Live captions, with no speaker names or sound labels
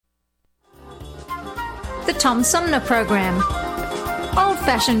The Tom Sumner Program.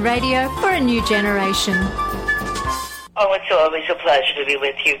 Old-fashioned radio for a new generation. Oh, it's always a pleasure to be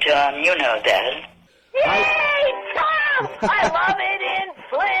with you, Tom. You know that. Yay, Tom! I love it in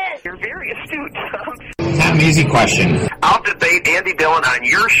Flint! You're very astute, Tom. Tom, easy question. I'll debate Andy Dillon on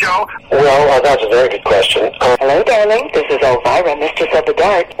your show. Well, that's a very good question. Hello, darling. This is Elvira, Mistress of the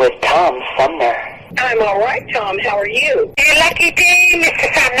Dark, with Tom Sumner. I'm all right, Tom. How are you? You lucky day,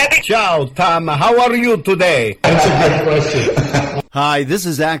 Mr. Sumner. Ciao, Tom. How are you today? That's a good question. Hi, this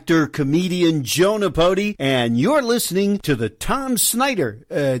is actor, comedian Joe Napodi, and you're listening to the Tom Smothers.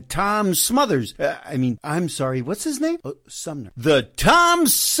 I'm sorry, what's his name? Sumner. The Tom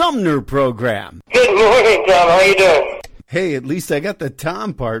Sumner Program. Good morning, Tom. How you doing? Hey, at least I got the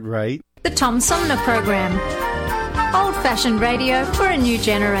Tom part right. The Tom Sumner Program. Old-fashioned radio for a new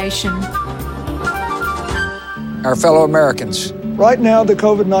generation. Our fellow Americans. Right now, the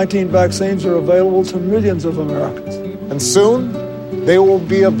COVID-19 vaccines are available to millions of Americans. And soon, they will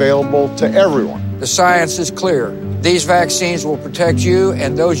be available to everyone. The science is clear. These vaccines will protect you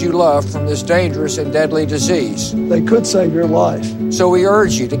and those you love from this dangerous and deadly disease. They could save your life. So we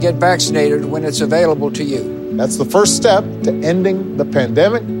urge you to get vaccinated when it's available to you. That's the first step to ending the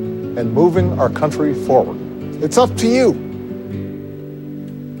pandemic and moving our country forward. It's up to you.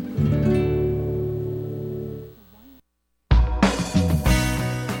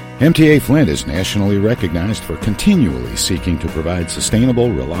 MTA Flint is nationally recognized for continually seeking to provide sustainable,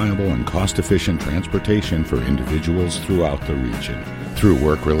 reliable, and cost-efficient transportation for individuals throughout the region. Through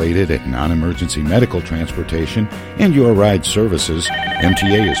work-related and non-emergency medical transportation and Your Ride services,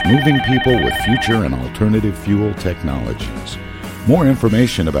 MTA is moving people with future and alternative fuel technologies. More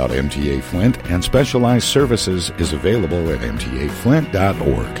information about MTA Flint and specialized services is available at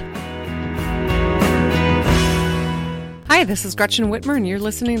mtaflint.org. Hi, this is Gretchen Whitmer, and you're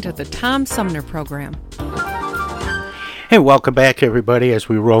listening to the Tom Sumner Program. Hey, welcome back, everybody, as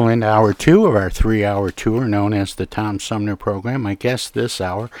we roll into hour two of our 3-hour tour known as the Tom Sumner Program. My guest this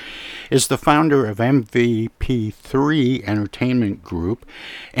hour is the founder of MVP3 Entertainment Group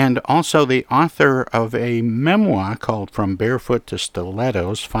and also the author of a memoir called From Barefoot to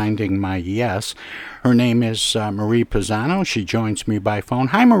Stilettos, Finding My Yes. Her name is Marie Pizano. She joins me by phone.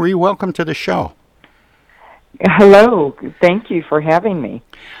 Hi, Marie. Welcome to the show. Hello. Thank you for having me.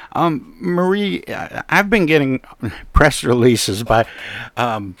 Marie, I've been getting press releases by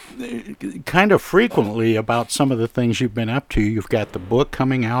kind of frequently about some of the things you've been up to. You've got the book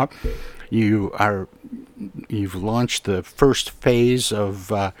coming out. You've launched the first phase of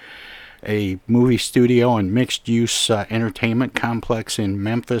a movie studio and mixed-use entertainment complex in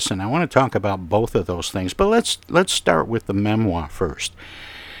Memphis, and I want to talk about both of those things. But let's start with the memoir first.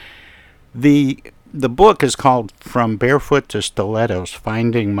 The book is called From Barefoot to Stilettos,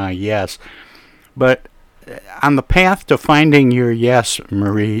 Finding My Yes. But on the path to finding your yes,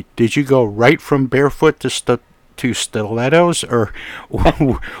 Marie, did you go right from barefoot to stilettos, or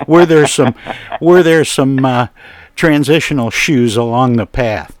were there some transitional shoes along the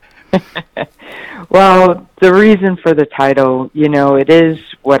path? Well, the reason for the title, it is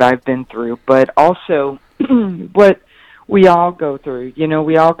what I've been through, but also what we all go through.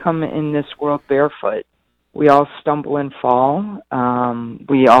 We all come in this world barefoot. We all stumble and fall.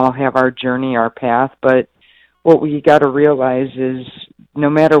 We all have our journey, our path, but what we got to realize is no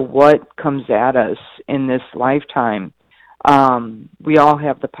matter what comes at us in this lifetime, we all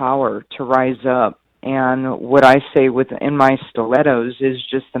have the power to rise up. And what I say within my stilettos is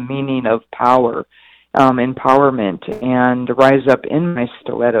just the meaning of power, empowerment, and to rise up in my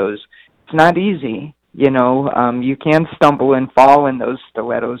stilettos. It's not easy. You can stumble and fall in those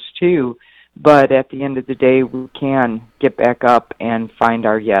stilettos too, but at the end of the day, we can get back up and find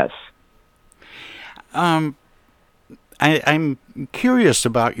our yes. I'm curious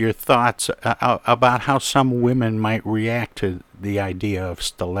about your thoughts about how some women might react to the idea of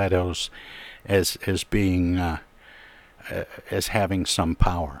stilettos as being as having some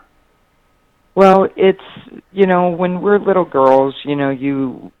power. Well, it's, when we're little girls,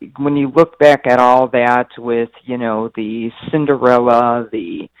 when you look back at all that with, the Cinderella,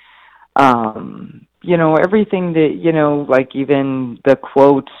 the, everything that, like even the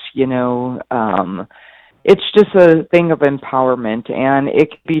quotes, it's just a thing of empowerment, and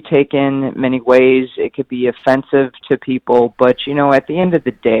it could be taken many ways. It could be offensive to people, but, at the end of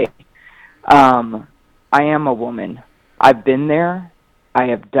the day, I am a woman. I've been there. I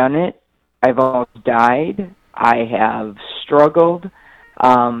have done it. I've almost died. I have struggled.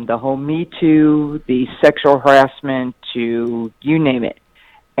 The whole Me Too, the sexual harassment, to you name it.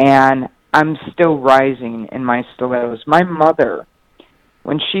 And I'm still rising in my stilettos. My mother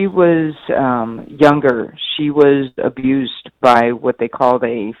When she was younger, she was abused by what they called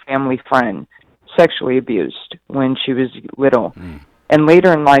a family friend, sexually abused when she was little. And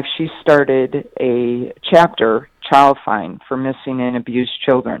later in life, she started a chapter, Child Find, for missing and abused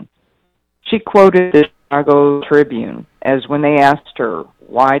children. She quoted the Chicago Tribune as when they asked her,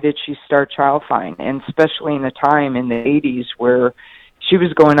 why did she start Child Find? And especially in a time in the 80s where she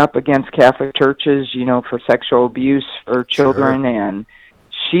was going up against Catholic churches, you know, for sexual abuse for children. Sure. And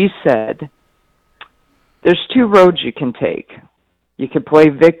she said, there's two roads you can take. You can play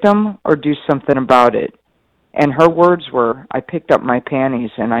victim or do something about it. And her words were, I picked up my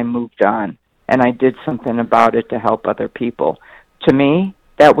panties and I moved on. And I did something about it to help other people. To me,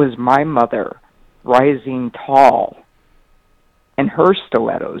 that was my mother rising tall in her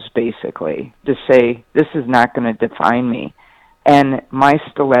stilettos, basically, to say, this is not going to define me. And my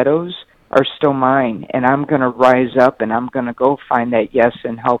stilettos are still mine, and I'm going to rise up, and I'm going to go find that yes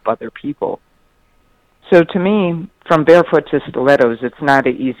and help other people. So to me, from barefoot to stilettos, it's not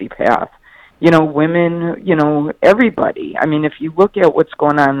an easy path. You know, women, you know, everybody. I mean, if you look at what's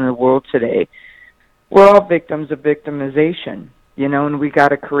going on in the world today, we're all victims of victimization, you know, and we got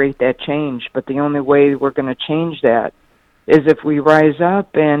to create that change. But the only way we're going to change that is if we rise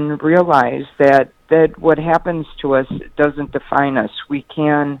up and realize that what happens to us doesn't define us. We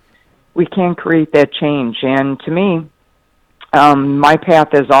can create that change. And to me, my path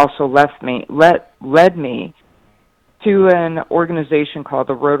has also led me to an organization called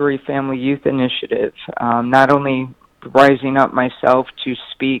the Rotary Family Youth Initiative, not only rising up myself to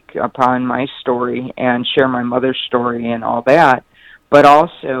speak upon my story and share my mother's story and all that, but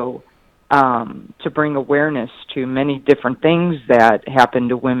also to bring awareness to many different things that happen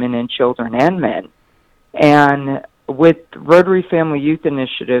to women and children and men. And with Rotary Family Youth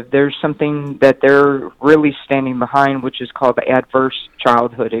Initiative, there's something that they're really standing behind, which is called Adverse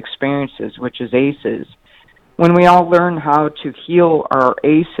Childhood Experiences, which is ACEs. When we all learn how to heal our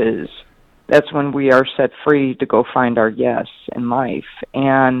ACEs, that's when we are set free to go find our yes in life.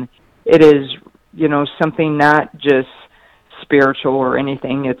 And it is, you know, something not just spiritual or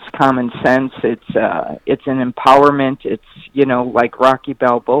anything. It's common sense. It's an empowerment. It's, you know, like Rocky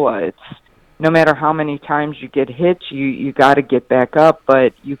Balboa. It's no matter how many times you get hit, you got to get back up,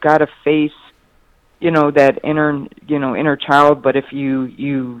 but you got to face, you know, that inner child. But if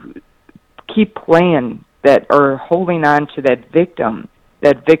you keep playing that or holding on to that victim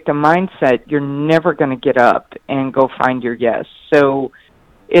mindset, you're never going to get up and go find your yes. So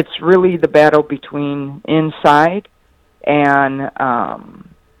it's really the battle between inside and,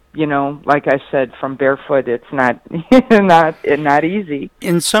 you know, like I said, from barefoot, it's not not easy.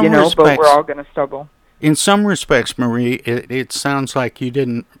 In some respects, but we're all going to struggle. In some respects, Marie, it sounds like you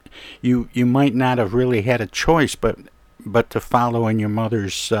might not have really had a choice, but to follow in your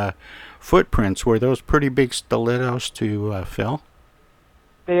mother's footprints. Were those pretty big stilettos to fill?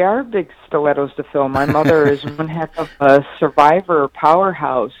 They are big stilettos to fill. My mother is one heck of a survivor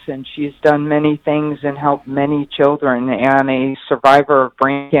powerhouse, and she's done many things and helped many children, and a survivor of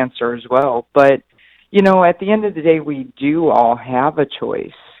brain cancer as well. But, you know, at the end of the day, we do all have a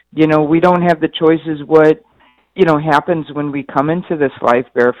choice. You know, we don't have the choices what, you know, happens when we come into this life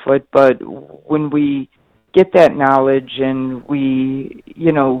barefoot, but when we get that knowledge and we,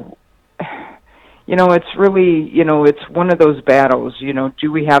 you know, it's really, you know, it's one of those battles, you know,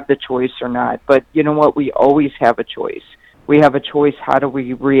 do we have the choice or not? But you know what? We always have a choice. We have a choice. How do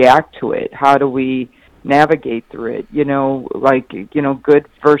we react to it? How do we navigate through it? You know, like, you know, good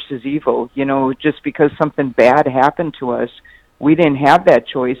versus evil. You know, just because something bad happened to us, we didn't have that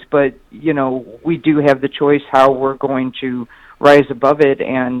choice, but, you know, we do have the choice how we're going to rise above it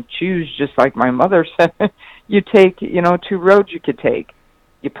and choose, just like my mother said, you take, you know, two roads you could take.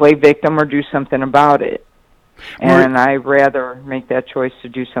 You play victim or do something about it. And I'd rather make that choice to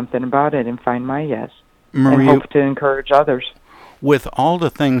do something about it and find my yes. Marie, and hope to encourage others. With all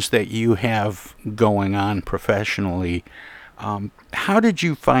the things that you have going on professionally, how did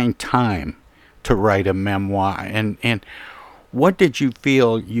you find time to write a memoir? And what did you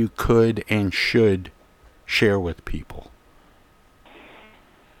feel you could and should share with people?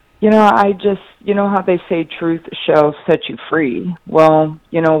 You know, I just, you know how they say truth shall set you free? Well,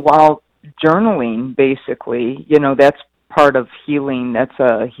 you know, while journaling, basically, you know, that's part of healing. That's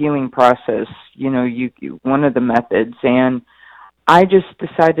a healing process, you know, you one of the methods. And I just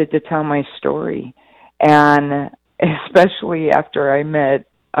decided to tell my story. And especially after I met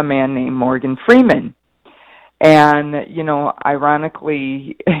a man named Morgan Freeman. And, you know,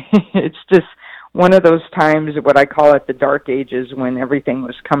 ironically, it's just one of those times, what I call it the dark ages, when everything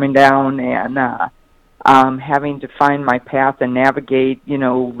was coming down, and having to find my path and navigate,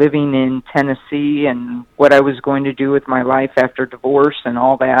 living in Tennessee and what I was going to do with my life after divorce and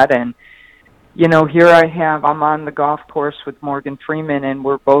all that. And, here I'm on the golf course with Morgan Freeman, and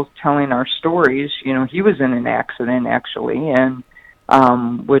we're both telling our stories. He was in an accident, actually, and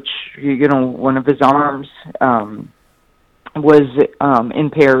which, one of his arms was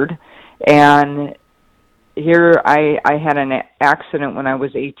impaired. And here I had an accident when I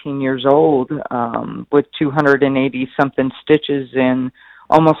was 18 years old with 280-something stitches and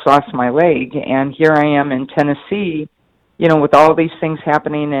almost lost my leg. And here I am in Tennessee, with all these things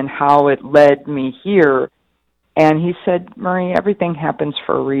happening and how it led me here. And he said, Marie, everything happens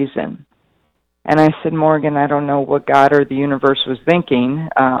for a reason. And I said, Morgan, I don't know what God or the universe was thinking.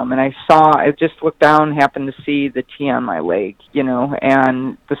 And I just looked down, happened to see the T on my leg,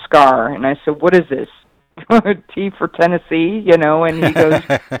 and the scar. And I said, what is this? T for Tennessee, and he goes,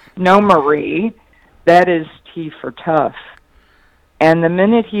 no, Marie, that is T for tough. And the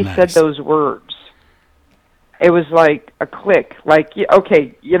minute he said those words, it was like a click, like,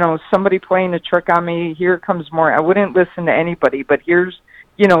 okay, somebody playing a trick on me, here comes more. I wouldn't listen to anybody, but here's,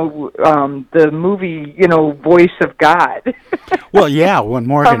 the movie, voice of God. Well, yeah, when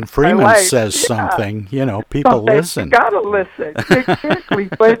Morgan Freeman says something, people listen. You gotta listen, exactly.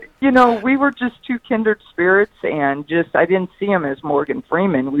 But, we were just two kindred spirits, and I didn't see him as Morgan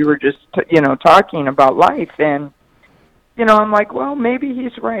Freeman. We were just, talking about life, and, I'm like, well, maybe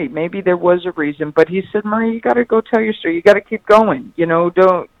he's right. Maybe there was a reason. But he said, Marie, you gotta go tell your story. You gotta keep going.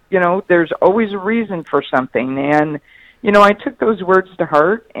 There's always a reason for something. And, I took those words to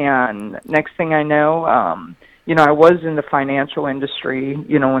heart, and next thing I know, I was in the financial industry,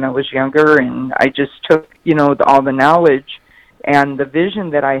 when I was younger, and I just took, all the knowledge and the vision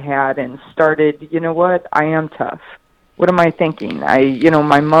that I had and started, I am tough. What am I thinking?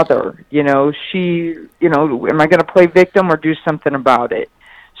 My mother, she, am I going to play victim or do something about it?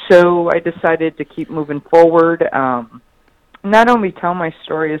 So I decided to keep moving forward, not only tell my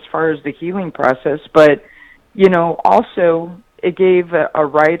story as far as the healing process, but, also it gave a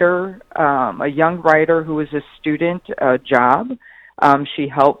writer, a young writer who was a student, a job. She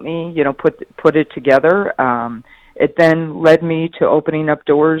helped me, put it together. It then led me to opening up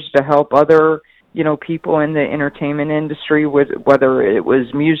doors to help other, people in the entertainment industry, with whether it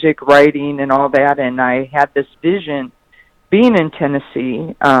was music, writing, and all that. And I had this vision, being in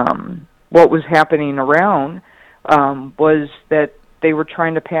Tennessee, what was happening around was that they were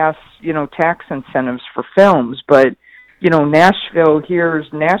trying to pass, tax incentives for films, but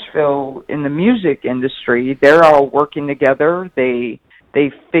here's Nashville in the music industry. They're all working together. They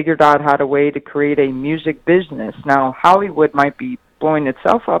figured out how to create a music business. Now, Hollywood might be blowing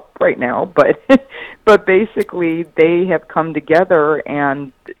itself up right now, but basically they have come together,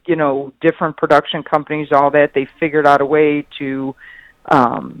 and, different production companies, all that, they figured out a way to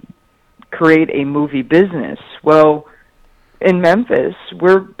create a movie business. Well, in Memphis,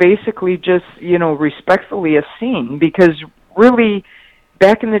 we're basically just, respectfully a scene, because really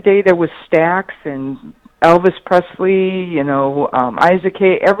back in the day there was Stax and Elvis Presley, Isaac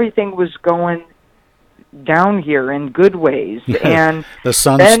Hayes, everything was going down here in good ways. And the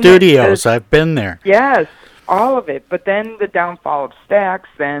Sun Studios, I've been there. Yes, all of it. But then the downfall of Stax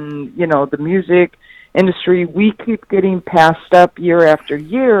and, the music industry, we keep getting passed up year after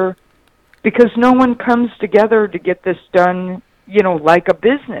year, because no one comes together to get this done, like a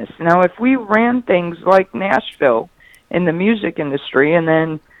business. Now, if we ran things like Nashville in the music industry, and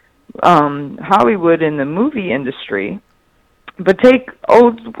then Hollywood in the movie industry, but take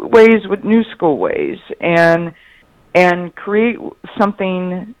old ways with new school ways, and create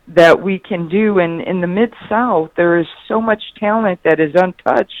something that we can do. And in the Mid-South, there is so much talent that is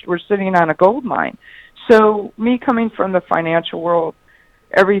untouched. We're sitting on a gold mine. So me coming from the financial world,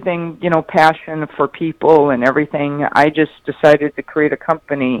 everything, passion for people and everything, I just decided to create a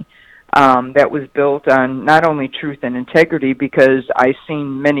company that was built on not only truth and integrity, because I've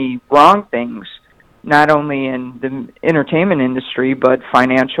seen many wrong things, not only in the entertainment industry, but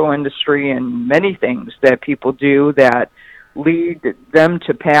financial industry, and many things that people do that lead them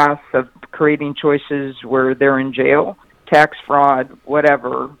to paths of creating choices where they're in jail, tax fraud,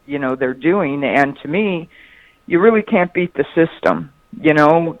 whatever, they're doing. And to me, you really can't beat the system.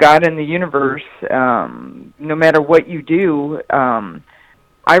 God in the universe, no matter what you do,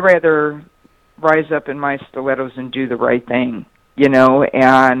 I rather rise up in my stilettos and do the right thing,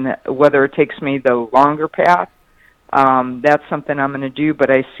 and whether it takes me the longer path, that's something I'm going to do. But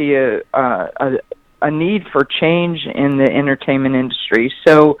I see a need for change in the entertainment industry.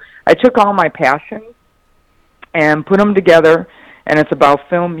 So I took all my passions and put them together and it's about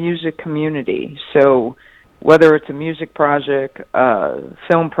film music community. So whether it's a music project,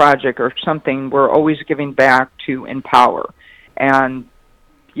 film project, or something, we're always giving back to empower. And,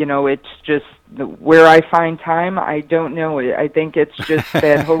 you know, it's just where I find time, I don't know. I think it's just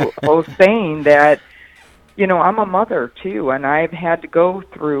that whole saying that, you know, I'm a mother, too, and I've had to go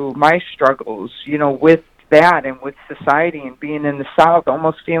through my struggles, you know, with that and with society and being in the South,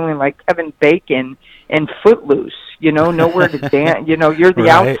 almost feeling like Kevin Bacon in Footloose, you know, nowhere to dance. You know, you're the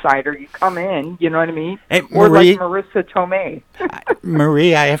outsider. You come in, you know what I mean? Hey, or Marie, like Marissa Tomei.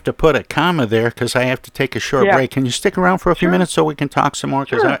 Marie, I have to put a comma there because I have to take a short break. Can you stick around for a few minutes so we can talk some more?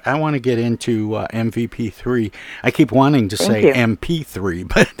 Because I want to get into MVP3. I keep wanting to say MP3,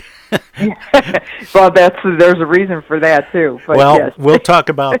 but... Well, there's a reason for that, too. But well, we'll talk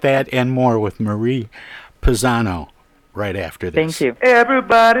about that and more with Marie Pizano right after this. Thank you.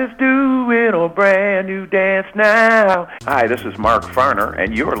 Everybody's doing a brand new dance now. Hi, this is Mark Farner,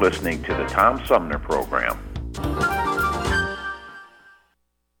 and you're listening to the Tom Sumner Program.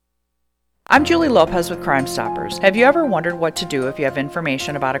 I'm Julie Lopez with Crime Stoppers. Have you ever wondered what to do if you have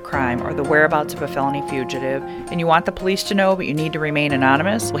information about a crime or the whereabouts of a felony fugitive and you want the police to know but you need to remain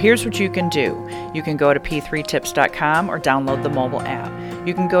anonymous? Well, here's what you can do. You can go to p3tips.com or download the mobile app.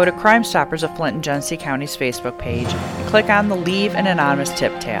 You can go to Crime Stoppers of Flint and Genesee County's Facebook page and click on the Leave an Anonymous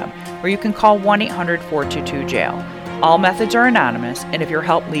Tip tab, or you can call 1-800-422-JAIL. All methods are anonymous, and if your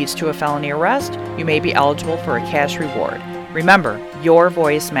help leads to a felony arrest, you may be eligible for a cash reward. Remember, your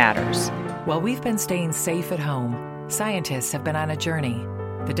voice matters. While we've been staying safe at home, scientists have been on a journey.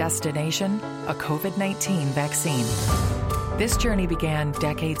 The destination? A COVID-19 vaccine. This journey began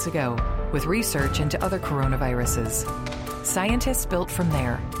decades ago with research into other coronaviruses. Scientists built from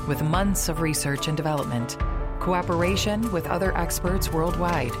there with months of research and development, cooperation with other experts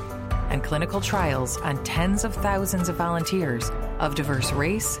worldwide, and clinical trials on tens of thousands of volunteers of diverse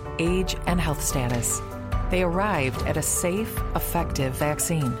race, age, and health status. They arrived at a safe, effective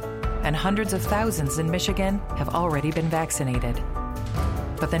vaccine, and hundreds of thousands in Michigan have already been vaccinated.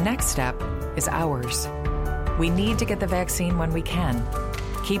 But the next step is ours. We need to get the vaccine when we can.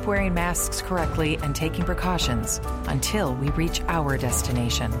 Keep wearing masks correctly and taking precautions until we reach our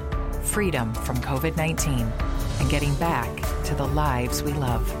destination, freedom from COVID-19, and getting back to the lives we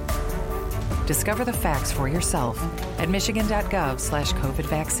love. Discover the facts for yourself at michigan.gov/COVID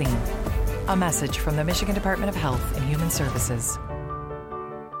vaccine. A message from the Michigan Department of Health and Human Services.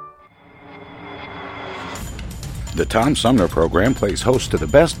 The Tom Sumner Program plays host to the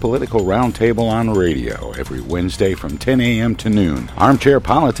best political roundtable on radio every Wednesday from 10 a.m. to noon. Armchair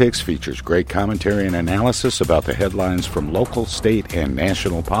Politics features great commentary and analysis about the headlines from local, state, and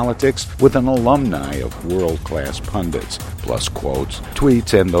national politics with an alumni of world-class pundits, plus quotes,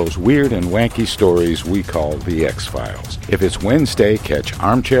 tweets, and those weird and wacky stories we call the X-Files. If it's Wednesday, catch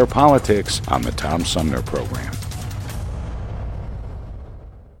Armchair Politics on the Tom Sumner Program.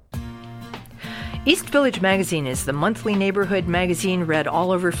 East Village Magazine is the monthly neighborhood magazine read all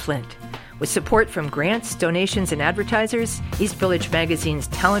over Flint. With support from grants, donations, and advertisers, East Village Magazine's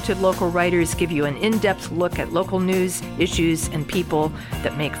talented local writers give you an in-depth look at local news, issues, and people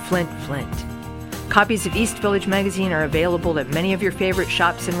that make Flint, Flint. Copies of East Village Magazine are available at many of your favorite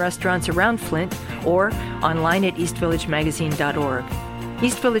shops and restaurants around Flint or online at eastvillagemagazine.org.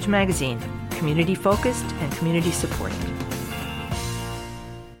 East Village Magazine, community-focused and community-supported.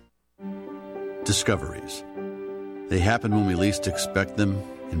 Discoveries. They happen when we least expect them,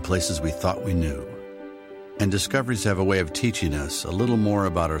 in places we thought we knew. And discoveries have a way of teaching us a little more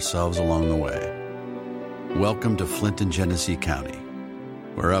about ourselves along the way. Welcome to Flint and Genesee County,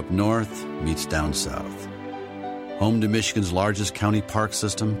 where up north meets down south. Home to Michigan's largest county park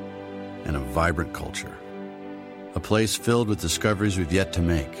system and a vibrant culture. A place filled with discoveries we've yet to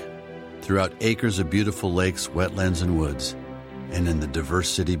make, throughout acres of beautiful lakes, wetlands, and woods, and in the diverse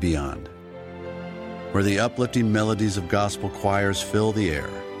city beyond. Where the uplifting melodies of gospel choirs fill the air,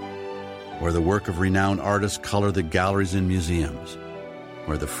 where the work of renowned artists color the galleries and museums,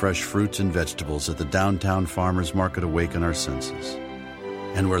 where the fresh fruits and vegetables at the downtown farmers market awaken our senses,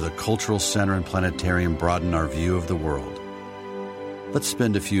 and where the cultural center and planetarium broaden our view of the world. Let's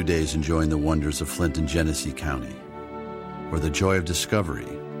spend a few days enjoying the wonders of Flint and Genesee County, where the joy of discovery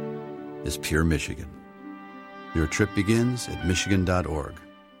is pure Michigan. Your trip begins at michigan.org.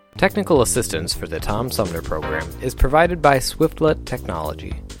 Technical assistance for the Tom Sumner Program is provided by Swiftlet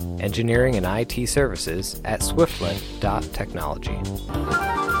Technology, engineering and IT services at swiftlet.technology.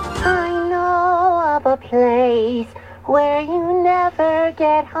 I know of a place where you never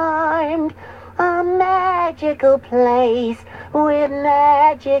get harmed, a magical place with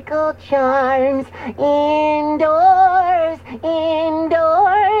magical charms. Indoors,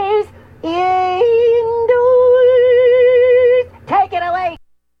 indoors, indoors. Take it away.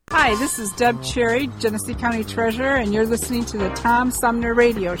 Hi, this is Deb Cherry, Genesee County Treasurer, and you're listening to the Tom Sumner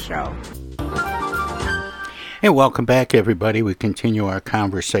Radio Show. Hey, welcome back, everybody. We continue our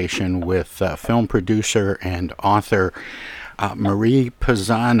conversation with film producer and author Marie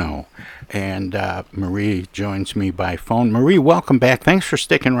Pizano. And Marie joins me by phone. Marie, welcome back. Thanks for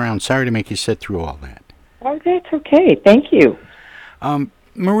sticking around. Sorry to make you sit through all that. Oh, that's okay. Thank you.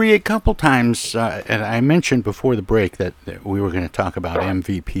 Marie, a couple times, and I mentioned before the break that we were going to talk about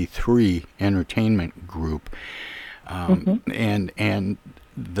MVP3 Entertainment Group, and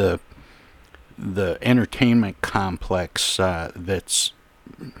the entertainment complex that's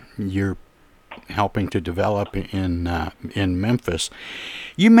you're helping to develop in Memphis.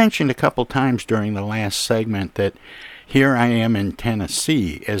 You mentioned a couple times during the last segment that here I am in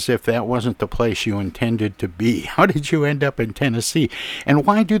Tennessee, as if that wasn't the place you intended to be. How did you end up in Tennessee? And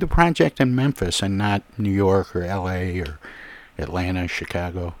why do the project in Memphis and not New York or L.A. or Atlanta,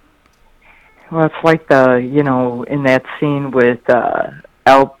 Chicago? Well, it's like in that scene with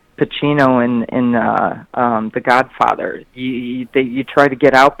Al Pacino in The Godfather. You try to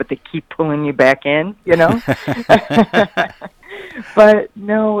get out, but they keep pulling you back in, But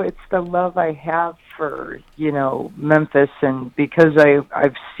no, it's the love I have for, Memphis, and because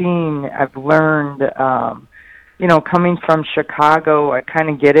I've learned, coming from Chicago, I kind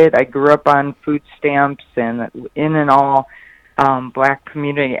of get it. I grew up on food stamps and in and all black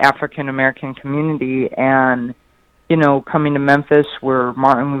community, African American community, and, coming to Memphis where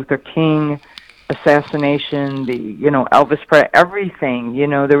Martin Luther King assassination, the Elvis Presley, everything,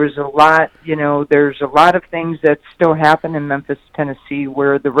 there was a lot, there's a lot of things that still happen in Memphis, Tennessee,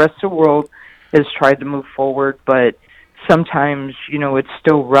 where the rest of the world has tried to move forward, but sometimes it's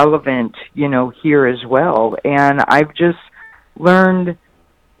still relevant here as well. And I've just learned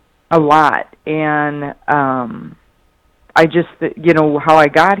a lot, and I just how I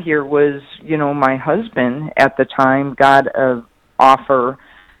got here was my husband at the time got an offer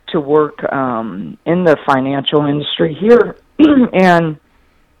to work in the financial industry here, and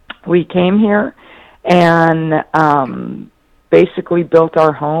we came here and basically built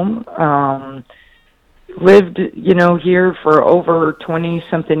our home, lived here for over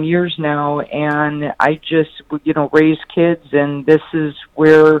 20-something years now, and I just raised kids, and this is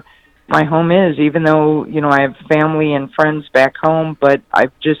where my home is, even though I have family and friends back home, but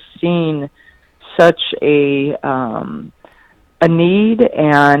I've just seen such a need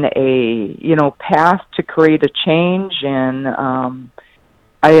and a path to create a change, and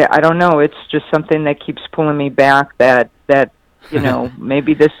I don't know, it's just something that keeps pulling me back that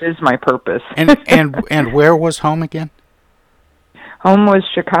maybe this is my purpose. and where was home again? Home was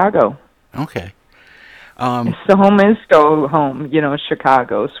Chicago. Okay. So home is still home,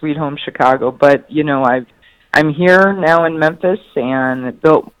 Chicago, sweet home Chicago, but I'm here now in Memphis and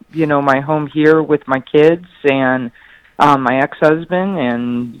built my home here with my kids and my ex-husband,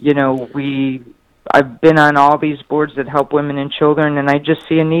 and I've been on all these boards that help women and children, and I just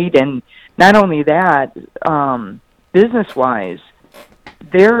see a need. And not only that, business-wise,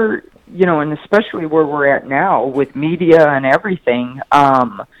 they're and especially where we're at now with media and everything,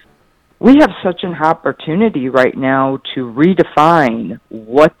 we have such an opportunity right now to redefine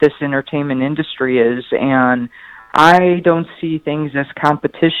what this entertainment industry is, and I don't see things as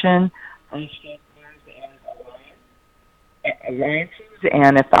competition. I see alliances,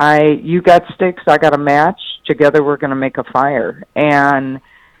 and if you got sticks, I got a match. Together, we're going to make a fire. And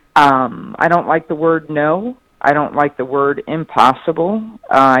I don't like the word no. I don't like the word impossible.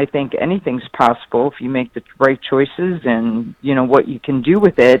 I think anything's possible if you make the right choices and what you can do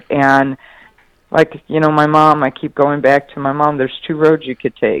with it. And like my mom, I keep going back to my mom. There's two roads you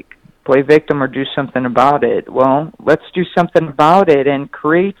could take: play victim or do something about it. Well, let's do something about it and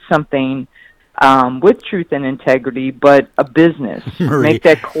create something with truth and integrity, but a business. Marie. Make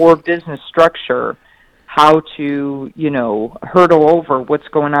that core business structure, how to, hurdle over what's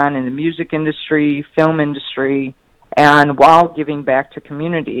going on in the music industry, film industry, and while giving back to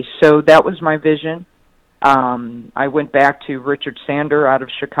communities. So that was my vision. I went back to Richard Sander out of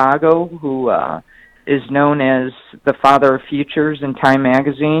Chicago, who is known as the father of futures in Time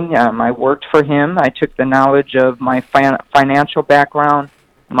Magazine. I worked for him. I took the knowledge of my financial background.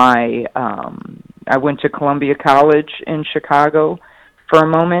 I went to Columbia College in Chicago for a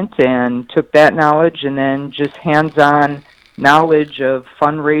moment and took that knowledge, and then just hands-on knowledge of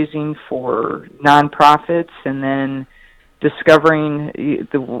fundraising for nonprofits, and then discovering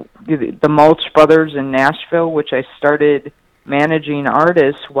the Mulch Brothers in Nashville, which I started managing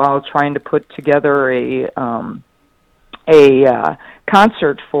artists while trying to put together a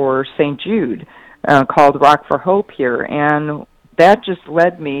concert for St. Jude called Rock for Hope here. And that just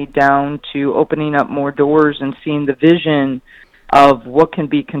led me down to opening up more doors and seeing the vision of what can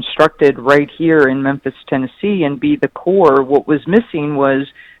be constructed right here in Memphis, Tennessee, and be the core. What was missing was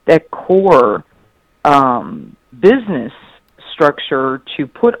that core business structure to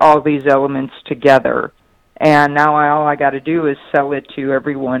put all these elements together. And now all I got to do is sell it to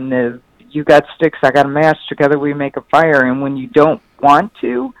everyone. You got sticks, I got a match, together we make a fire. And when you don't want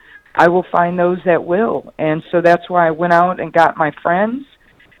to, I will find those that will. And so that's why I went out and got my friends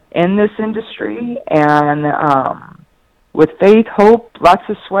in this industry, and with faith, hope, lots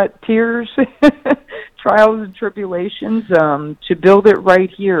of sweat, tears, trials and tribulations, to build it right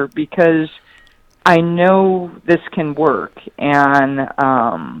here, because I know this can work. And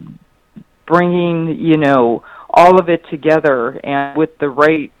bringing, all of it together, and with the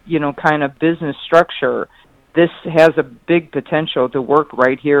right, kind of business structure, this has a big potential to work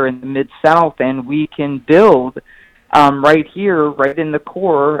right here in the Mid-South, and we can build right here, right in the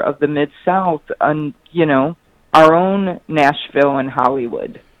core of the Mid-South, our own Nashville and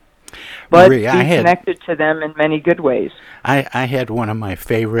Hollywood. But Marie, be connected to them in many good ways. I had one of my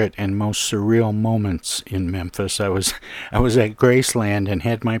favorite and most surreal moments in Memphis. I was at Graceland and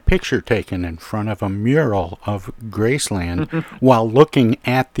had my picture taken in front of a mural of Graceland while looking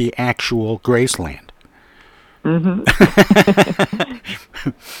at the actual Graceland. Mm-hmm.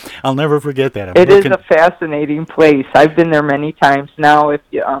 I'll never forget that. It is a fascinating place. I've been there many times. Now, if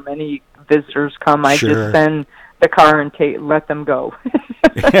any visitors come, I just send the car and let them go.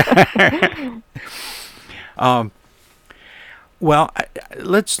 Well,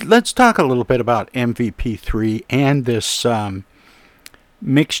 let's talk a little bit about MVP3 and this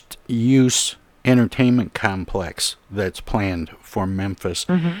mixed use entertainment complex that's planned for Memphis,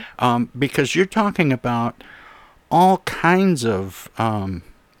 because you're talking about all kinds of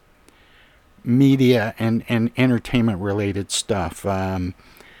media and entertainment related stuff.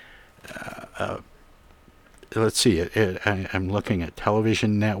 Let's see, I'm looking at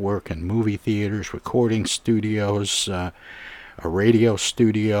television network and movie theaters, recording studios, a radio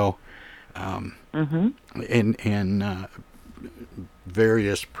studio, and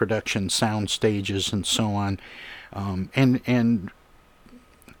various production sound stages and so on, and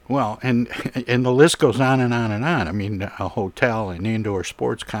the list goes on and on and on. I mean, a hotel, an indoor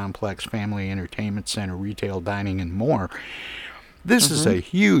sports complex, family entertainment center, retail dining, and more. This is a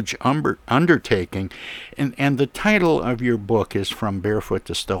huge undertaking, and the title of your book is From Barefoot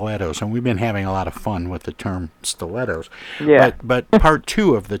to Stilettos, and we've been having a lot of fun with the term stilettos. Yeah. But part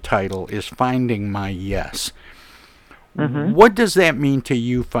 2 of the title is Finding My Yes. What does that mean to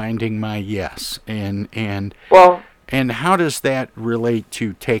you, finding my yes? And how does that relate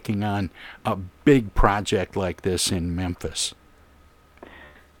to taking on a big project like this in Memphis?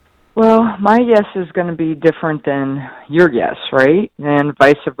 Well, my yes is going to be different than your yes, right? And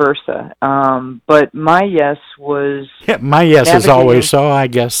vice versa. But my yes was... Yeah, my yes is always so, I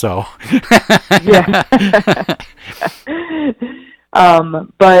guess so. Yeah.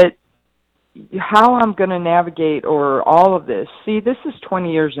 But how I'm going to navigate or all of this, see, this is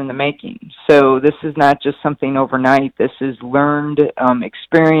 20 years in the making. So this is not just something overnight. This is learned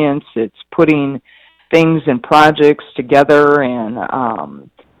experience. It's putting things and projects together and...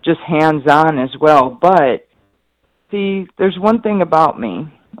 just hands-on as well. But, see, there's one thing about me,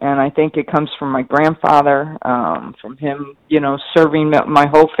 and I think it comes from my grandfather, from him, serving my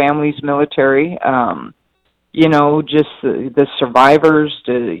whole family's military, just the survivors,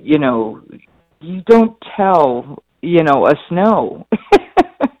 you don't tell, us no.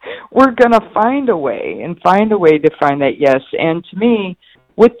 We're going to find a way to find that yes. And to me,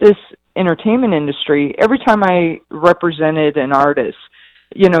 with this entertainment industry, every time I represented an artist,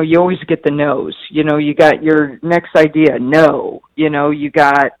 you always get the no's. You got your next idea, no. You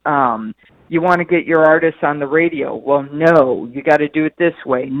got, you want to get your artist on the radio. Well, no. You got to do it this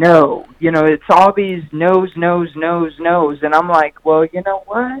way. No. It's all these no's. And I'm like, well, you know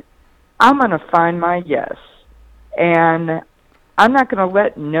what? I'm going to find my yes. And I'm not going to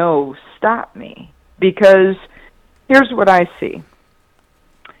let no stop me, because here's what I see.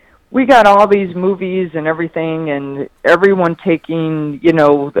 We got all these movies and everything, and everyone taking,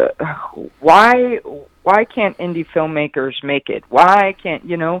 why can't indie filmmakers make it? Why can't,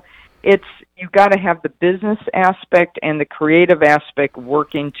 it's, you've got to have the business aspect and the creative aspect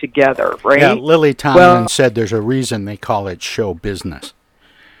working together, right? Yeah, Lily Tomlin said there's a reason they call it show business.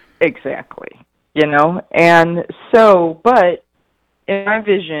 Exactly. And so, but in my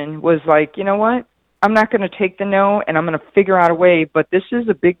vision was like, you know what? I'm not going to take the no, and I'm going to figure out a way, but this is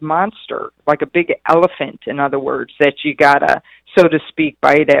a big monster, like a big elephant, in other words, that you got to, so to speak,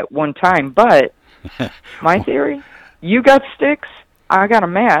 bite at one time. But my theory, you got sticks, I got a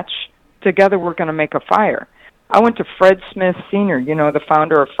match. Together we're going to make a fire. I went to Fred Smith Sr., the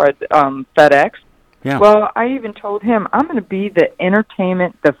founder of FedEx. Yeah. Well, I even told him, I'm going to be the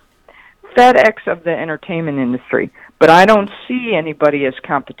FedEx of the entertainment industry, but I don't see anybody as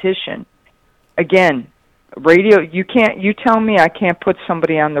competition. Again, radio, you tell me I can't put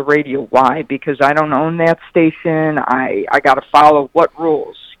somebody on the radio. Why? Because I don't own that station. I got to follow what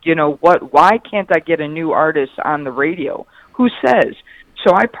rules? Why can't I get a new artist on the radio? Who says?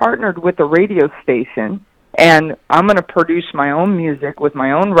 So I partnered with a radio station, and I'm going to produce my own music with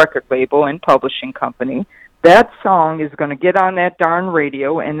my own record label and publishing company. That song is going to get on that darn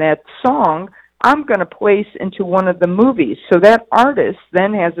radio, and that song I'm going to place into one of the movies. So that artist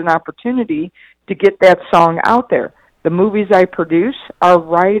then has an opportunity to get that song out there. The movies I produce are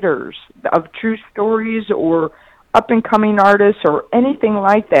writers of true stories or up-and-coming artists or anything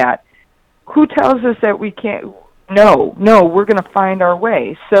like that. Who tells us that we can't? No, we're going to find our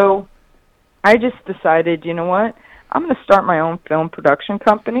way. So I just decided, you know what? I'm going to start my own film production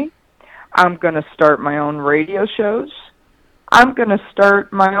company. I'm going to start my own radio shows. I'm going to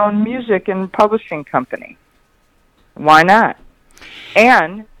start my own music and publishing company. Why not?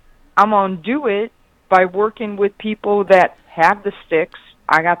 And I'm going to do it by working with people that have the sticks.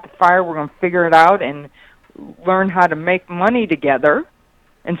 I got the fire. We're going to figure it out and learn how to make money together.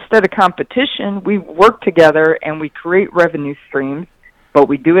 Instead of competition, we work together and we create revenue streams, but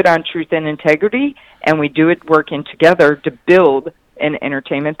we do it on truth and integrity, and we do it working together to build an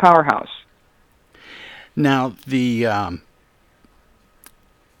entertainment powerhouse. Now, the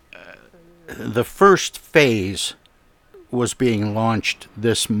first phase was being launched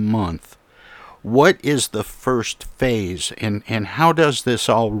this month. What is the first phase, and how does this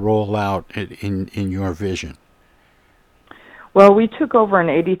all roll out in your vision? Well, we took over an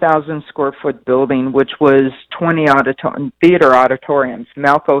 80,000 square foot building, which was 20 theater auditoriums,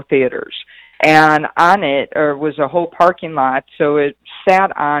 Malco Theaters. And on it was a whole parking lot, so it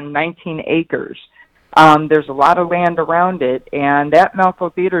sat on 19 acres. There's a lot of land around it, and that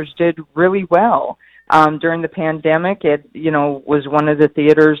Malco Theaters did really well. During the pandemic, it was one of the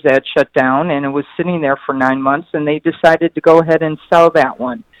theaters that shut down, and it was sitting there for 9 months, and they decided to go ahead and sell that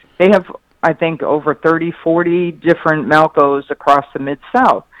one. They have, I think, over 30, 40 different Malcos across the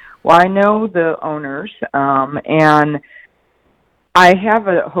Mid-South. Well, I know the owners, and I have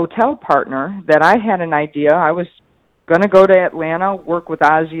a hotel partner that I had an idea. I was going to go to Atlanta, work with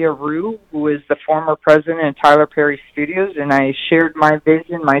Ozzie Aru, who is the former president of Tyler Perry Studios, and I shared my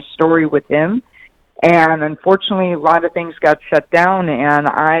vision, my story with him. And unfortunately, a lot of things got shut down, and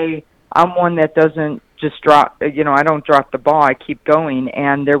I'm one that doesn't just drop, I don't drop the ball, I keep going.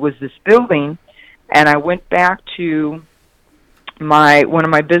 And there was this building, and I went back to one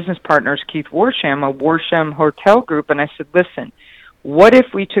of my business partners, Keith Warsham, a Warsham Hotel Group, and I said, listen, what if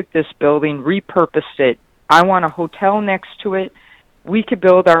we took this building, repurposed it? I want a hotel next to it. We could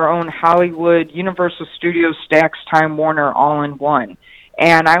build our own Hollywood, Universal Studios, Stax, Time Warner, all in one.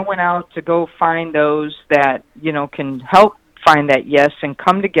 And I went out to go find those that, can help find that yes and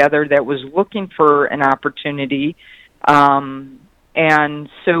come together, that was looking for an opportunity. And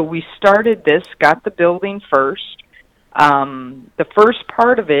so we started this, got the building first. The first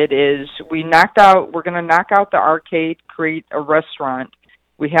part of it is we're going to knock out the arcade, create a restaurant.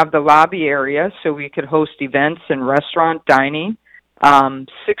 We have the lobby area so we could host events and restaurant dining.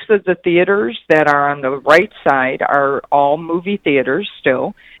 6 of the theaters that are on the right side are all movie theaters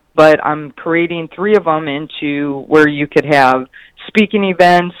still, but I'm creating 3 of them into where you could have speaking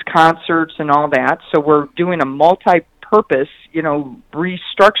events, concerts, and all that. So we're doing a multi-purpose,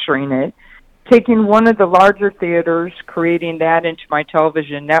 restructuring it, taking one of the larger theaters, creating that into my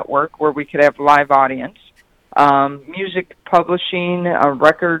television network where we could have live audience, music publishing,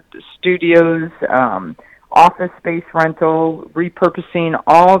 record studios, office space rental, repurposing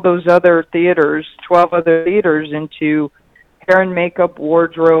all those other theaters, 12 other theaters, into hair and makeup,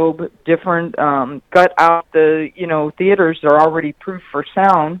 wardrobe, different, gut out the, theaters that are already proof for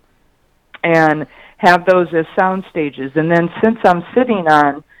sound, and have those as sound stages. And then since I'm sitting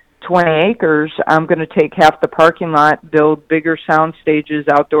on 20 acres, I'm going to take half the parking lot, build bigger sound stages,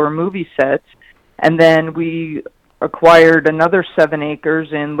 outdoor movie sets, and then we acquired another 7 acres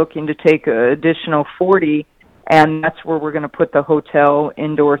and looking to take an additional 40, and that's where we're going to put the hotel,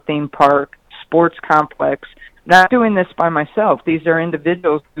 indoor theme park, sports complex. Not doing this by myself. These are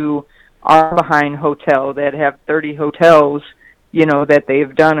individuals who are behind hotel that have 30 hotels that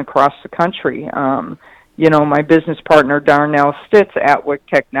they've done across the country. My business partner, Darnell Stitz, Atwick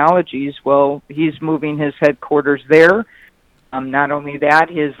Technologies, well, he's moving his headquarters there. Not only that,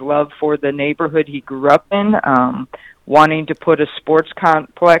 his love for the neighborhood he grew up in, wanting to put a sports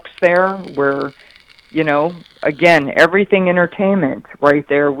complex there where, again, everything entertainment right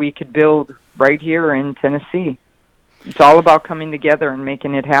there we could build right here in Tennessee. It's all about coming together and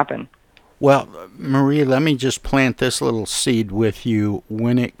making it happen. Well, Marie, let me just plant this little seed with you.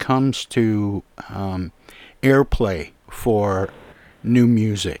 When it comes to airplay for new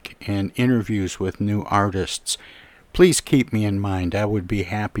music and interviews with new artists, please keep me in mind. I would be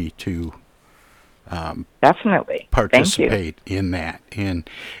happy to definitely participate in that. And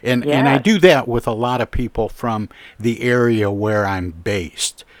I do that with a lot of people from the area where I'm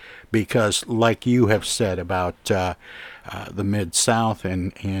based, because like you have said about the Mid-South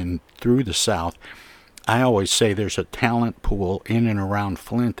and through the South, I always say there's a talent pool in and around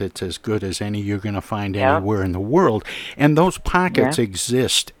Flint that's as good as any you're going to find anywhere in the world, and those pockets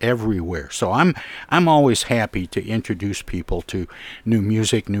exist everywhere. So I'm always happy to introduce people to new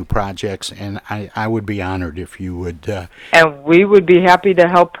music, new projects, and I would be honored if you would. And we would be happy to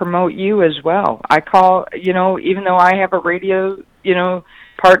help promote you as well. I call, even though I have a radio,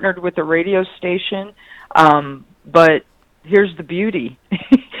 partnered with a radio station, but here's the beauty.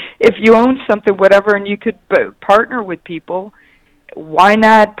 If you own something, whatever, and you could partner with people, why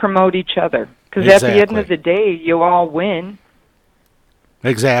not promote each other? Because at the end of the day, you all win.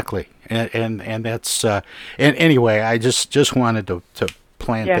 Exactly, and that's and anyway, I just wanted to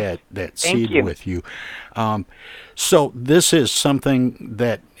plant that seed with you. So this is something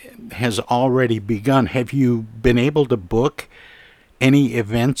that has already begun. Have you been able to book any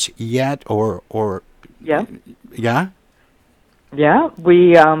events yet, or Yeah. Yeah,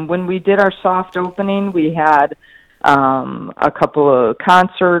 we when we did our soft opening, we had a couple of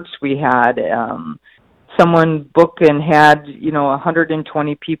concerts. We had someone book and had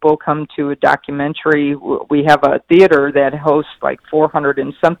 120 people come to a documentary. We have a theater that hosts like 400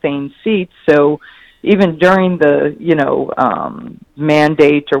 and something seats. So even during the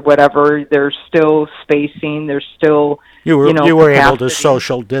mandate or whatever, there's still spacing. There's still you were capacity. Able to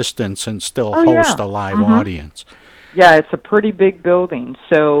social distance and still host a live audience. Yeah, it's a pretty big building.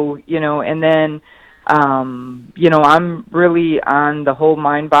 So, and then, I'm really on the whole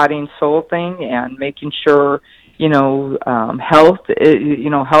mind, body, and soul thing and making sure, health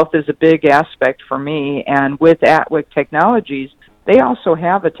is a big aspect for me. And with Atwick Technologies, they also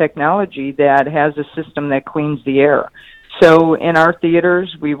have a technology that has a system that cleans the air. So in our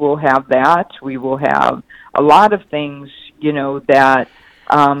theaters, we will have that. We will have a lot of things, that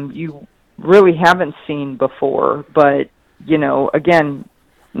you really haven't seen before, but again,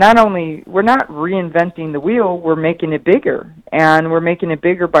 not only we're not reinventing the wheel, we're making it bigger, and we're making it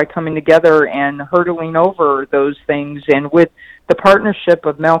bigger by coming together and hurdling over those things. And with the partnership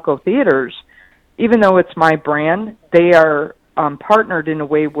of Malco Theaters, even though it's my brand, they are partnered in a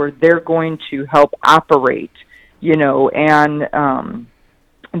way where they're going to help operate, and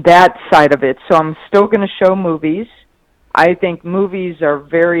that side of it. So I'm still going to show movies. I think movies are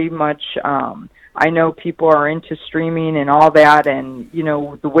very much, I know people are into streaming and all that, and,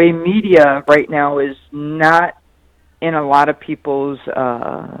 the way media right now is not in a lot of people's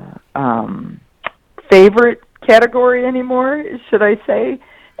favorite category anymore, should I say.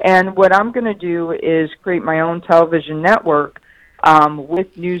 And what I'm going to do is create my own television network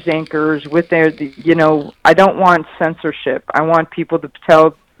with news anchors, with their, I don't want censorship. I want people to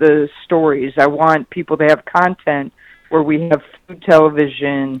tell the stories. I want people to have content where we have food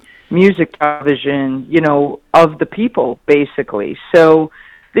television, music television, of the people, basically. So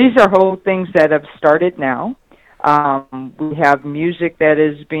these are whole things that have started now. We have music that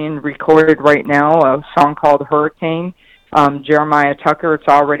is being recorded right now, a song called Hurricane. Jeremiah Tucker, it's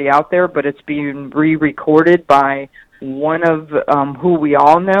already out there, but it's being re-recorded by one of who we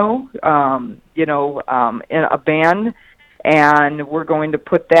all know, in a band, and we're going to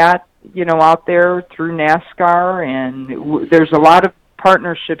put that out there through NASCAR, and there's a lot of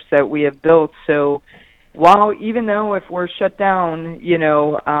partnerships that we have built. So even though if we're shut down,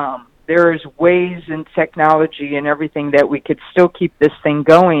 there's ways and technology and everything that we could still keep this thing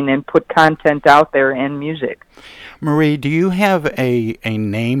going and put content out there and music. Marie, do you have a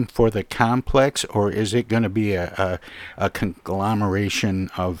name for the complex, or is it going to be a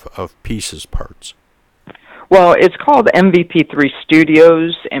conglomeration of pieces, parts? Well, it's called MVP3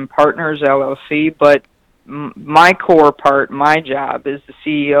 Studios and Partners LLC, but my core part, my job, is the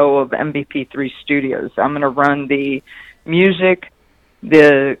CEO of MVP3 Studios. I'm going to run the music,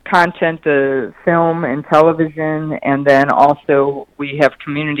 the content, the film and television, and then also we have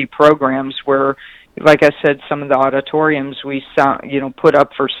community programs where, like I said, some of the auditoriums we put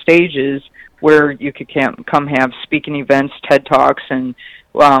up for stages where you could come have speaking events, TED Talks, and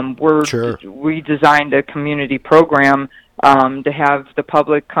we designed a community program to have the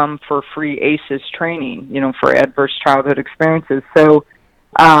public come for free ACEs training, for adverse childhood experiences. So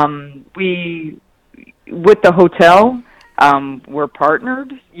with the hotel, we're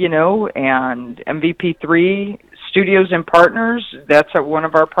partnered, and MVP3 Studios and Partners, that's one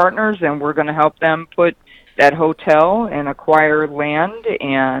of our partners, and we're going to help them put that hotel and acquire land,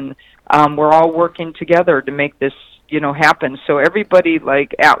 and we're all working together to make this, happen. So everybody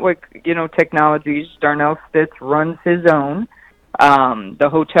like Atwick, Technologies, Darnell Stitz runs his own. The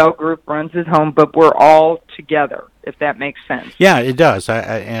hotel group runs his home, but we're all together, if that makes sense. Yeah, it does.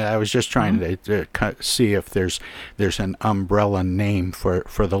 I was just trying to see if there's an umbrella name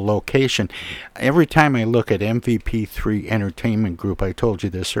for the location. Every time I look at MVP3 Entertainment Group, I told you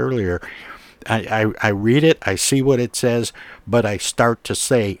this earlier, I read it, I see what it says, but I start to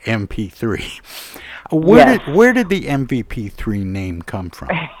say MP3. Where did the MVP3 name come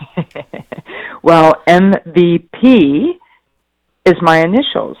from? Well, MVP is my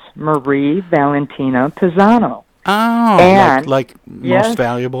initials, Marie Valentina Pizano. Oh, and like most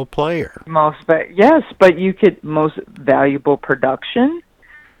valuable player. Yes, but you could most valuable production.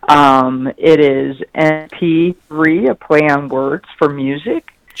 It is MP3, a play on words for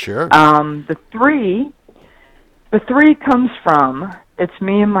music. Sure. The three comes from, it's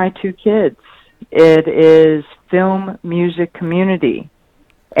me and my two kids. It is film music community.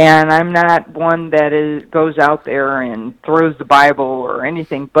 And I'm not one that goes out there and throws the Bible or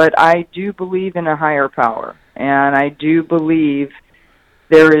anything, but I do believe in a higher power. And I do believe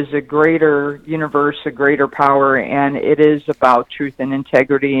there is a greater universe, a greater power, and it is about truth and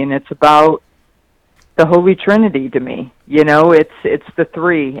integrity, and it's about the Holy Trinity to me. It's the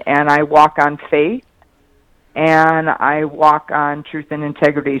three, and I walk on faith, and I walk on truth and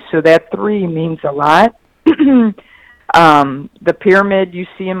integrity. So that three means a lot. The pyramid you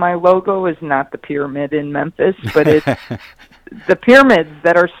see in my logo is not the pyramid in Memphis, but it's the pyramids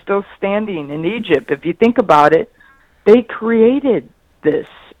that are still standing in Egypt. If you think about it, they created this,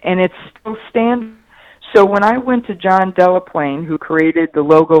 and it's still standing. So when I went to John Delaplane, who created the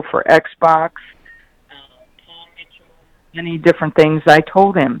logo for Xbox, many different things, I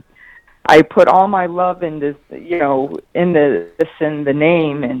told him, I put all my love in this, in the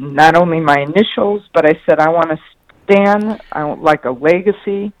name, and not only my initials, but I said I want to stand like a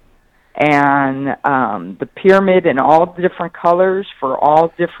legacy, and the pyramid in all different colors for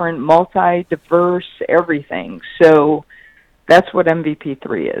all different multi-diverse everything. So that's what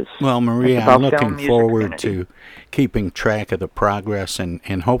MVP3 is. Well, Marie, I'm looking forward to keeping track of the progress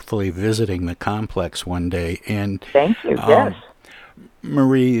and hopefully visiting the complex one day. And thank you. Yes.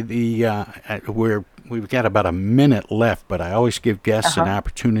 Marie, we've got about a minute left, but I always give guests an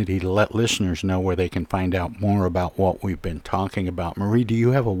opportunity to let listeners know where they can find out more about what we've been talking about. Marie, do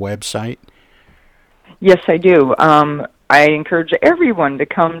you have a website? Yes, I do. I encourage everyone to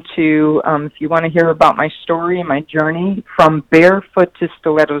come to, if you want to hear about my story and my journey, from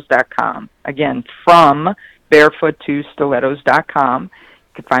barefoot2stilettos.com. Again, from barefoot2stilettos.com. You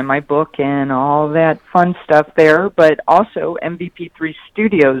can find my book and all that fun stuff there, but also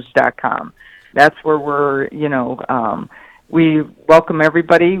MVP3studios.com. That's where we're, we welcome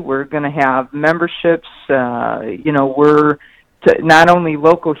everybody. We're going to have memberships. We're not only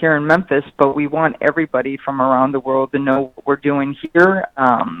local here in Memphis, but we want everybody from around the world to know what we're doing here.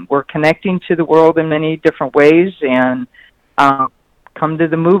 We're connecting to the world in many different ways, and come to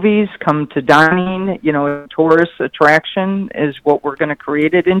the movies, come to dining. Tourist attraction is what we're going to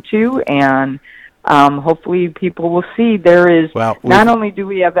create it into, and hopefully people will see there is, not only do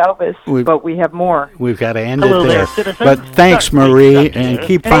we have Elvis, but we have more. We've got to end it there. But thanks, Marie, and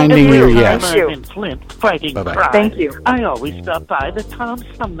keep finding your yes. Bye-bye. Thank you. I always stop by the Tom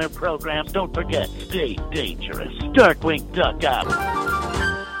Sumner program. Don't forget, stay dangerous. Darkwing Duck out.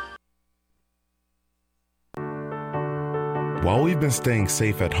 While we've been staying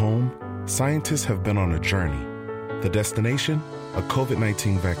safe at home, scientists have been on a journey. The destination? A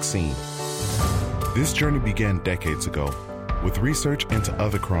COVID-19 vaccine. This journey began decades ago with research into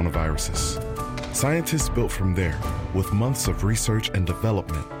other coronaviruses. Scientists built from there with months of research and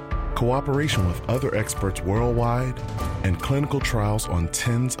development, cooperation with other experts worldwide, and clinical trials on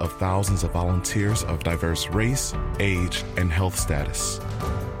tens of thousands of volunteers of diverse race, age, and health status.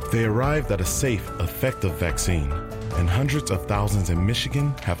 They arrived at a safe, effective vaccine, and hundreds of thousands in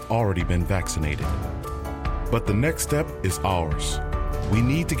Michigan have already been vaccinated. But the next step is ours. We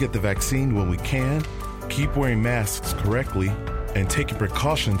need to get the vaccine when we can, keep wearing masks correctly, and taking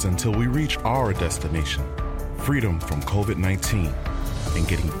precautions until we reach our destination, freedom from COVID-19, and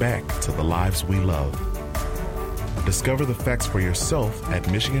getting back to the lives we love. Discover the facts for yourself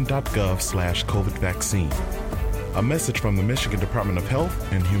at michigan.gov/COVID vaccine. A message from the Michigan Department of Health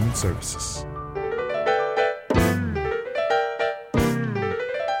and Human Services.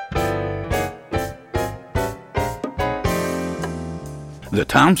 The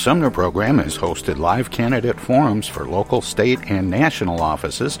Tom Sumner Program has hosted live candidate forums for local, state, and national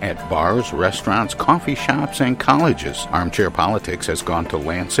offices at bars, restaurants, coffee shops, and colleges. Armchair Politics has gone to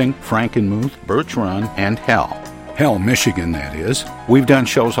Lansing, Frankenmuth, Birch Run, and Hell, Michigan, that is. We've done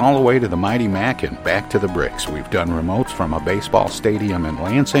shows all the way to the Mighty Mac and back to the Bricks. We've done remotes from a baseball stadium in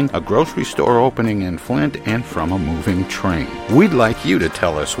Lansing, a grocery store opening in Flint, and from a moving train. We'd like you to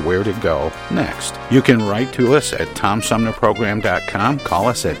tell us where to go next. You can write to us at TomSumnerProgram.com, call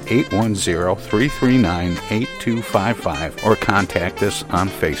us at 810-339-8255, or contact us on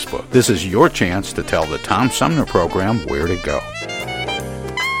Facebook. This is your chance to tell the Tom Sumner Program where to go.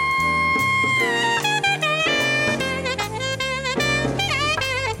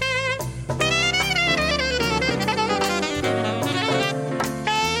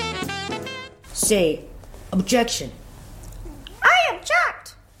 Say, objection. I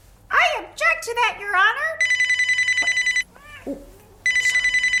object. I object to that, Your Honor.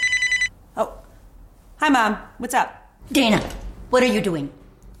 Oh, hi, Mom. What's up? Dana, what are you doing?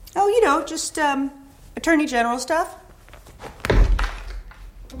 Oh, just Attorney General stuff.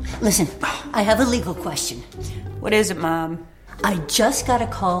 Listen, I have a legal question. What is it, Mom? I just got a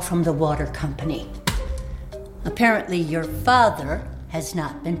call from the water company. Apparently, your father has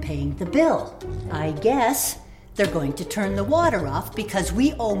not been paying the bill. I guess they're going to turn the water off because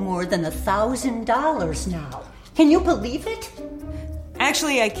we owe more than $1,000 now. Can you believe it?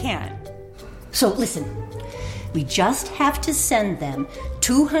 Actually, I can't. So listen, we just have to send them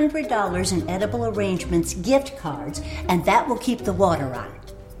 $200 in Edible Arrangements gift cards, and that will keep the water on.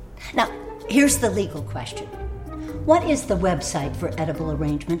 Now, here's the legal question. What is the website for Edible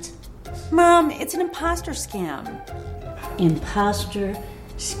Arrangements? Mom, it's an imposter scam. Imposter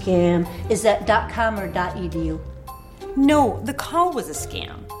scam. Is that .com or .edu? No, the call was a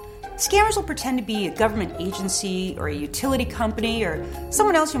scam. Scammers will pretend to be a government agency or a utility company or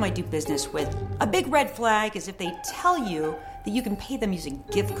someone else you might do business with. A big red flag is if they tell you that you can pay them using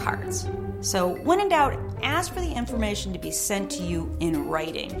gift cards. So when in doubt, ask for the information to be sent to you in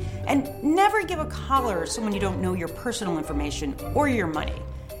writing. And never give a caller or someone you don't know your personal information or your money.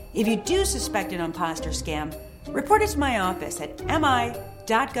 If you do suspect an imposter scam, report it to my office at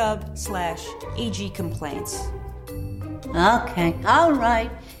mi.gov/agcomplaints. Okay, all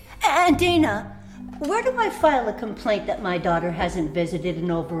right. And Dana, where do I file a complaint that my daughter hasn't visited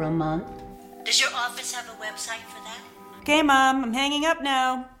in over a month? Does your office have a website for that? Okay, Mom, I'm hanging up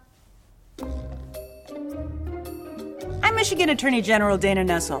now. I'm Michigan Attorney General Dana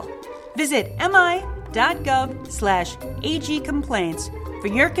Nessel. Visit mi.gov/agcomplaints for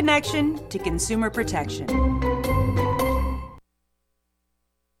your connection to consumer protection.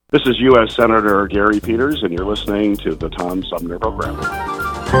 This is U.S. Senator Gary Peters, and you're listening to the Tom Sumner Program.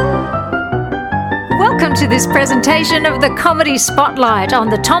 Welcome to this presentation of the Comedy Spotlight on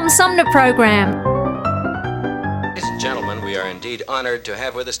the Tom Sumner Program. Ladies and gentlemen, we are indeed honored to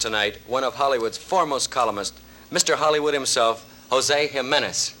have with us tonight one of Hollywood's foremost columnists, Mr. Hollywood himself, Jose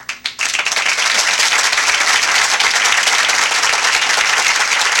Jimenez.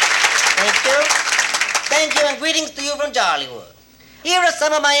 Thank you, and greetings to you from Jollywood. Here are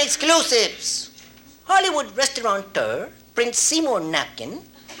some of my exclusives. Hollywood restaurateur Prince Seymour Napkin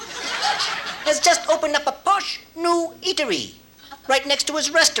has just opened up a posh new eatery right next to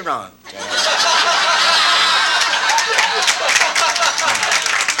his restaurant.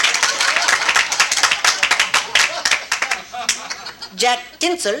 Jack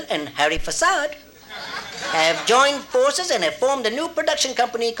Tinsel and Harry Fassad have joined forces and have formed a new production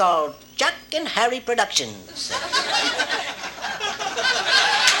company called Jack and Harry Productions.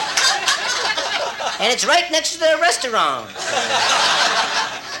 And it's right next to their restaurant.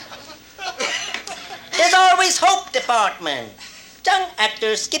 There's Always Hope Department. Young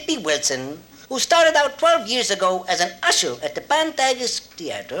actor Skippy Wilson, who started out 12 years ago as an usher at the Pantages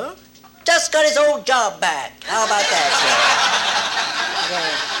Theater, just got his old job back. How about that, sir?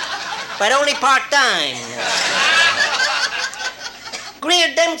 Yeah. But only part-time.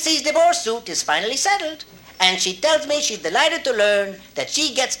 Greer Dempsey's divorce suit is finally settled, and she tells me she's delighted to learn that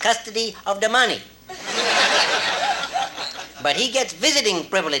she gets custody of the money. But he gets visiting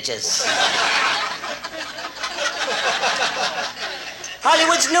privileges.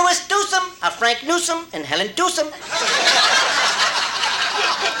 Hollywood's newest twosome are Frank Newsom and Helen Dewsome.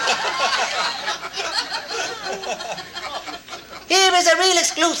 Here is a real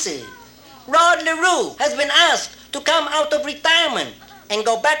exclusive. Rod LaRue has been asked to come out of retirement and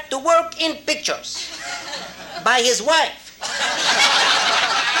go back to work in pictures by his wife,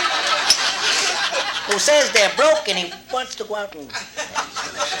 who says they're broke and he wants to go out and...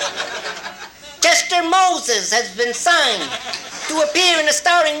 Chester Moses has been signed to appear in a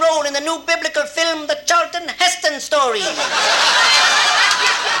starring role in the new biblical film, The Charlton Heston Story.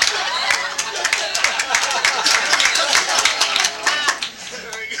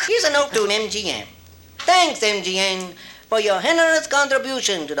 Here's a note to MGM. Thanks, MGM, for your generous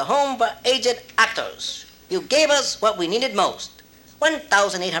contribution to the Home for Aged Actors. You gave us what we needed most.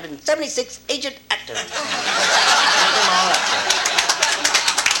 1,876 aged actors. Thank them all up.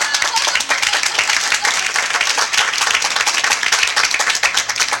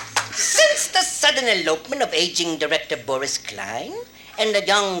 Since the sudden elopement of aging director Boris Klein and the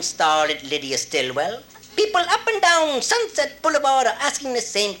young starlet Lydia Stillwell, people up and down Sunset Boulevard are asking the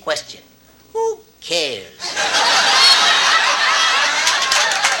same question. Who cares?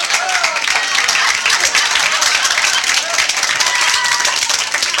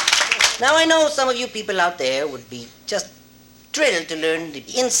 Now, I know some of you people out there would be just thrilled to learn the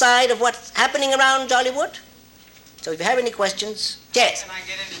inside of what's happening around Jollywood. So if you have any questions, yes. How can I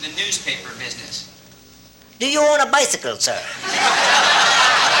get into the newspaper business? Do you own a bicycle, sir?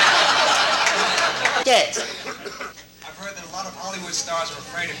 Yes. I've heard that a lot of Hollywood stars are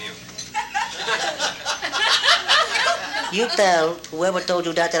afraid of you. You tell whoever told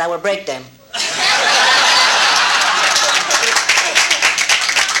you that I will break them.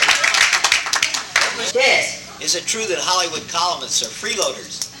 Yes. Is it true that Hollywood columnists are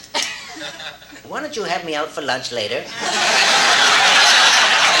freeloaders? Why don't you have me out for lunch later?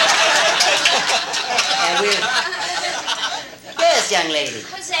 And we'll... Yes, young lady.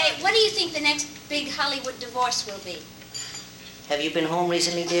 Jose, what do you think the next big Hollywood divorce will be? Have you been home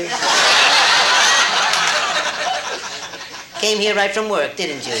recently, dear? Came here right from work,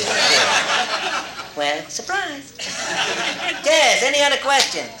 didn't you? Yeah. Well, surprise. Yes, any other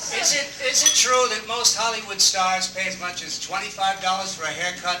questions? Is it true that most Hollywood stars pay as much as $25 for a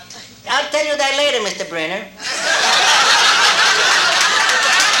haircut? I'll tell you that later, Mr. Brenner.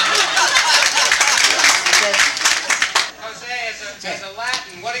 Jose, as a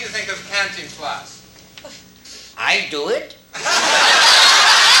Latin, what do you think of cantinflas? I do it.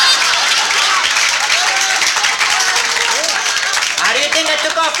 How do you think I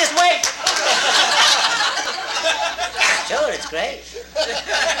took off this weight? Sure, it's great.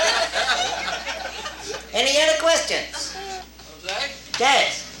 Any other questions? Jose?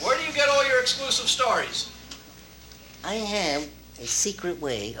 Yes. Where do you get all your exclusive stories? I have a secret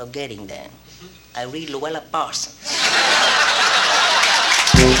way of getting them. I read Luella Parsons.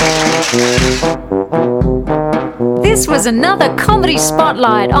 This was another Comedy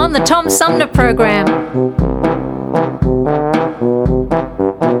Spotlight on the Tom Sumner Program.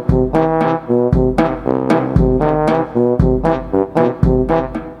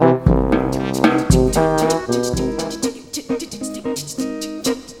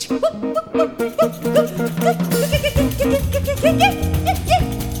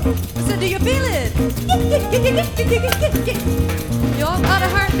 So do you feel it? You all got a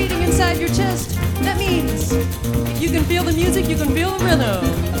heart beating inside your chest. That means if you can feel the music, you can feel the rhythm.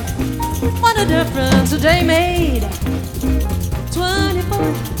 What a difference a day made.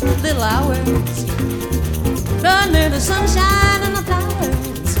 24 little hours. Under the sunshine and the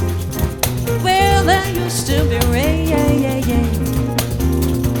flowers. Well, there used to be rain.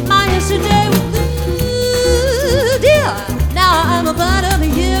 My yesterday was good, yeah. Now I'm a part of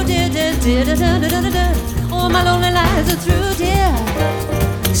you. All my lonely lives are through, dear.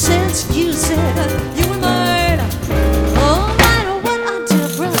 Since you said you were mine, oh, my, what a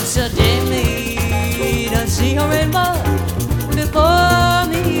difference a day made. I see a rainbow before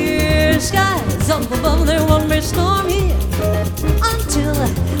me here. Skies up above, there won't be storm here until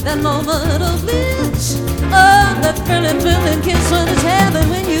that moment of bliss. Oh, that thrilling kiss when it's heaven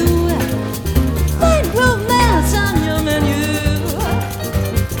when you find romance on your menu.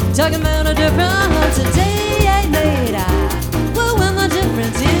 Talking about a difference a day I made. Well, when the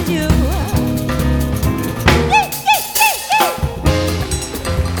difference is you. Thank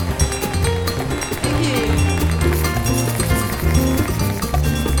you.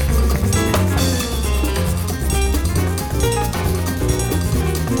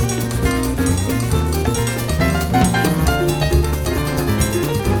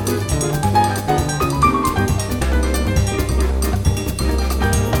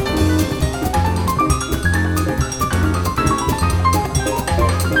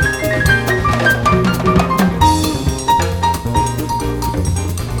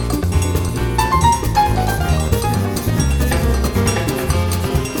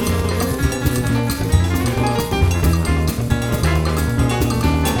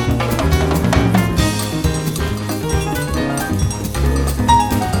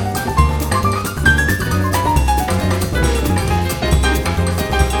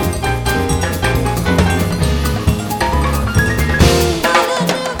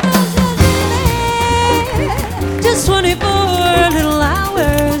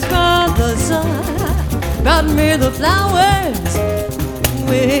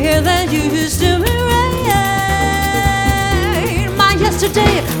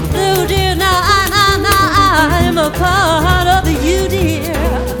 dear, oh dear, now I'm a part of you, dear.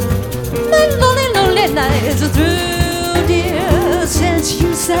 My lonely nights are through, dear, since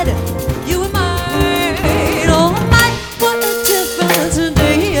you said you were mine. Oh my, what a difference a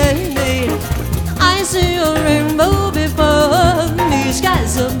day made. I see a rainbow before me,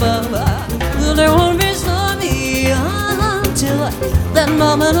 skies above. There won't be stormy until that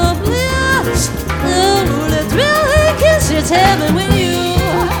moment of bliss. The thrilling kiss, it's heaven with you.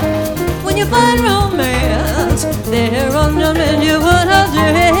 When you find romance, there on your menu, what a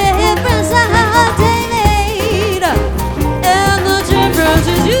difference a day made. And the difference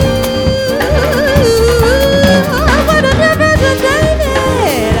is you. What a difference a day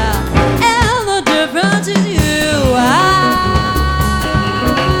made. And the difference is you.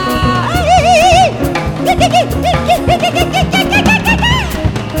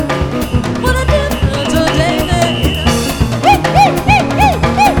 What a difference a day made.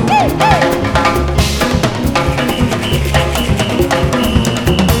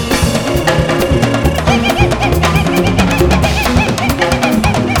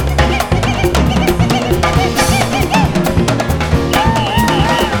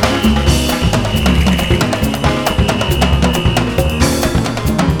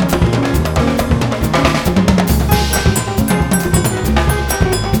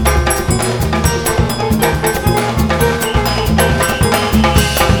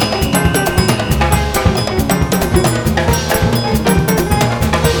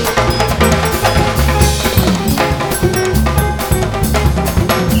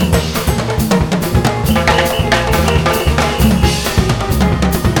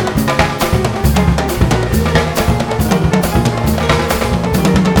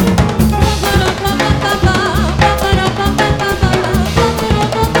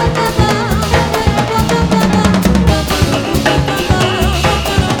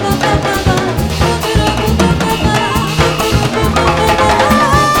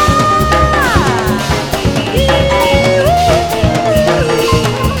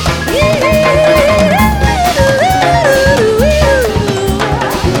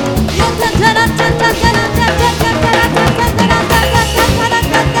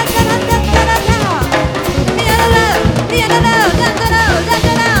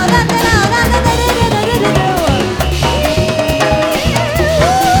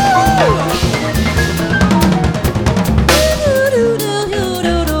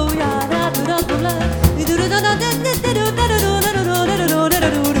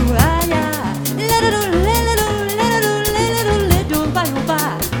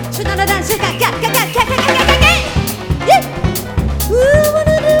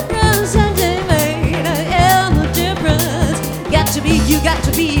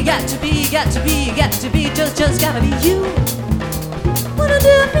 Got to be, just gotta be you. What a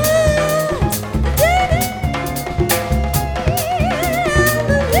difference a day made.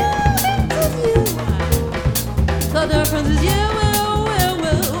 The difference is you.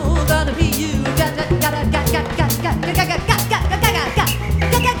 Gotta be you.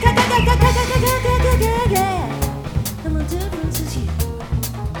 And the difference is you.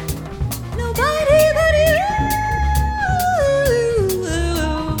 Nobody but you.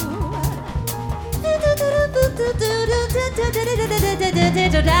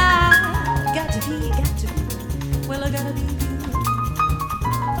 Got to be. Well, I gotta be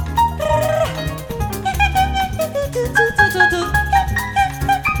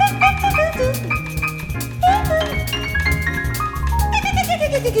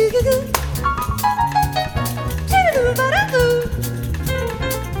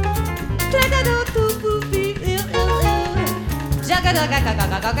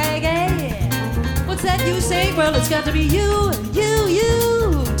What's that you say? Well, it's got to be you,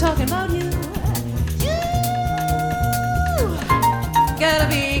 talking about you. Gotta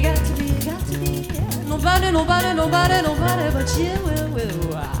be. Nobody but you.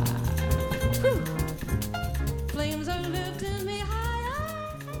 Flames are lifting me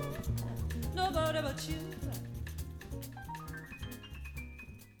higher. Nobody but you.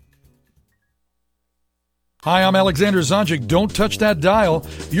 Hi, I'm Alexander Zonjic. Don't touch that dial.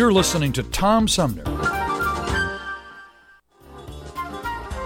 You're listening to Tom Sumner.